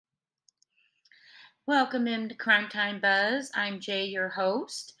Welcome into Crime Time Buzz. I'm Jay, your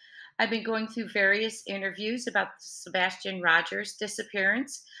host. I've been going through various interviews about the Sebastian Rogers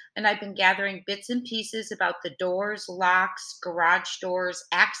disappearance, and I've been gathering bits and pieces about the doors, locks, garage doors,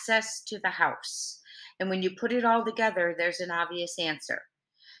 access to the house. And when you put it all together, there's an obvious answer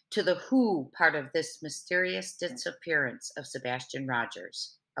to the who part of this mysterious disappearance of Sebastian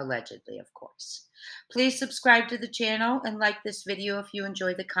Rogers. Allegedly, of course. Please subscribe to the channel and like this video if you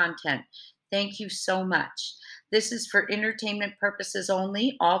enjoy the content. Thank you so much. This is for entertainment purposes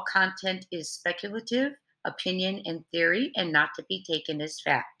only. All content is speculative, opinion, and theory, and not to be taken as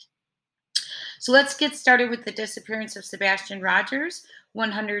fact. So let's get started with the disappearance of Sebastian Rogers.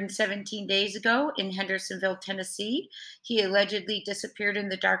 117 days ago in Hendersonville, Tennessee, he allegedly disappeared in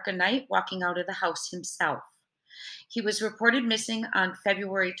the dark of night, walking out of the house himself. He was reported missing on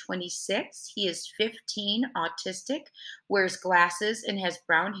February 26th. He is 15, autistic, wears glasses, and has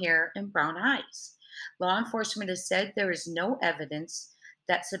brown hair and brown eyes. Law enforcement has said there is no evidence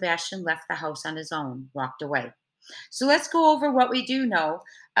that Sebastian left the house on his own, walked away. So let's go over what we do know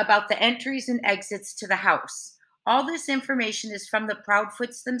about the entries and exits to the house. All this information is from the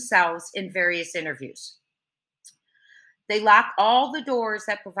Proudfoots themselves in various interviews. They lock all the doors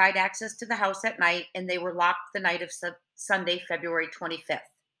that provide access to the house at night, and they were locked the night of Sunday, February 25th.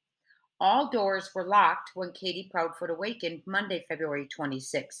 All doors were locked when Katie Proudfoot awakened Monday, February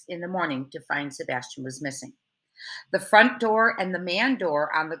 26th in the morning to find Sebastian was missing. The front door and the man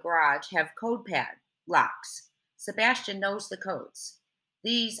door on the garage have code pad locks. Sebastian knows the codes.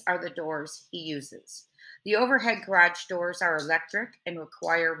 These are the doors he uses. The overhead garage doors are electric and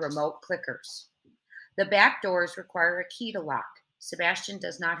require remote clickers. The back doors require a key to lock. Sebastian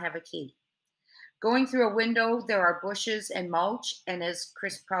does not have a key. Going through a window, there are bushes and mulch, and as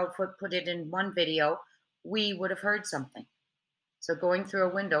Chris Proudfoot put it in one video, we would have heard something. So going through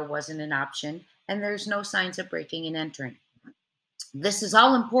a window wasn't an option, and there's no signs of breaking and entering. This is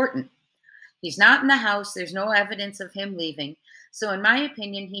all important. He's not in the house. There's no evidence of him leaving. So in my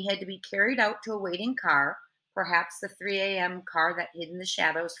opinion, he had to be carried out to a waiting car, perhaps the 3 a.m. car that hid in the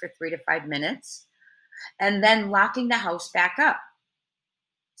shadows for 3 to 5 minutes, and then locking the house back up.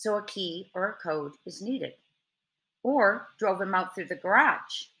 So a key or a code is needed. Or drove him out through the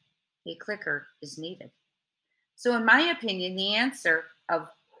garage. A clicker is needed. So in my opinion, the answer of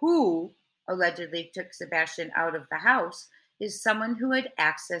who allegedly took Sebastian out of the house is someone who had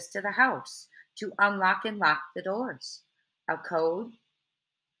access to the house to unlock and lock the doors. A code,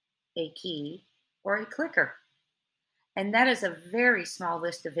 a key, or a clicker. And that is a very small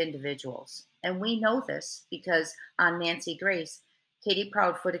list of individuals. And we know this because on Nancy Grace, Katie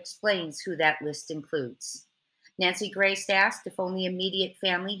Proudfoot explains who that list includes. Nancy Grace asked if only immediate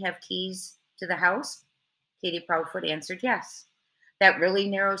family have keys to the house. Katie Proudfoot answered yes. That really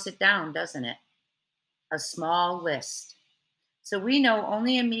narrows it down, doesn't it? A small list. So we know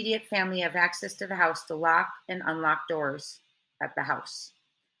only immediate family have access to the house to lock and unlock doors at the house.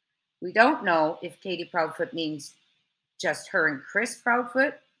 We don't know if Katie Proudfoot means just her and Chris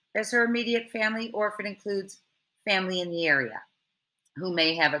Proudfoot as her immediate family, or if it includes family in the area who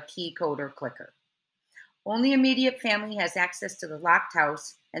may have a key code or clicker. Only immediate family has access to the locked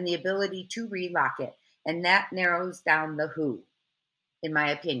house and the ability to relock it, and that narrows down the who, in my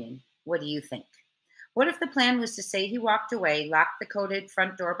opinion. What do you think? What if the plan was to say he walked away, locked the coded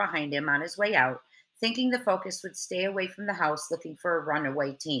front door behind him on his way out, thinking the focus would stay away from the house looking for a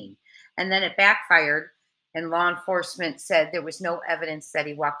runaway teen, and then it backfired, and law enforcement said there was no evidence that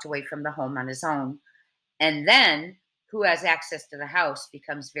he walked away from the home on his own. And then who has access to the house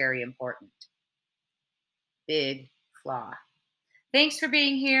becomes very important. Big flaw. Thanks for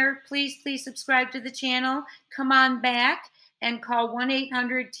being here. Please subscribe to the channel. Come on back and call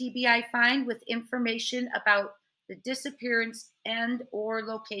 1-800-TBI-FIND with information about the disappearance and or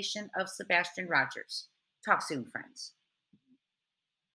location of Sebastian Rogers. Talk soon, friends.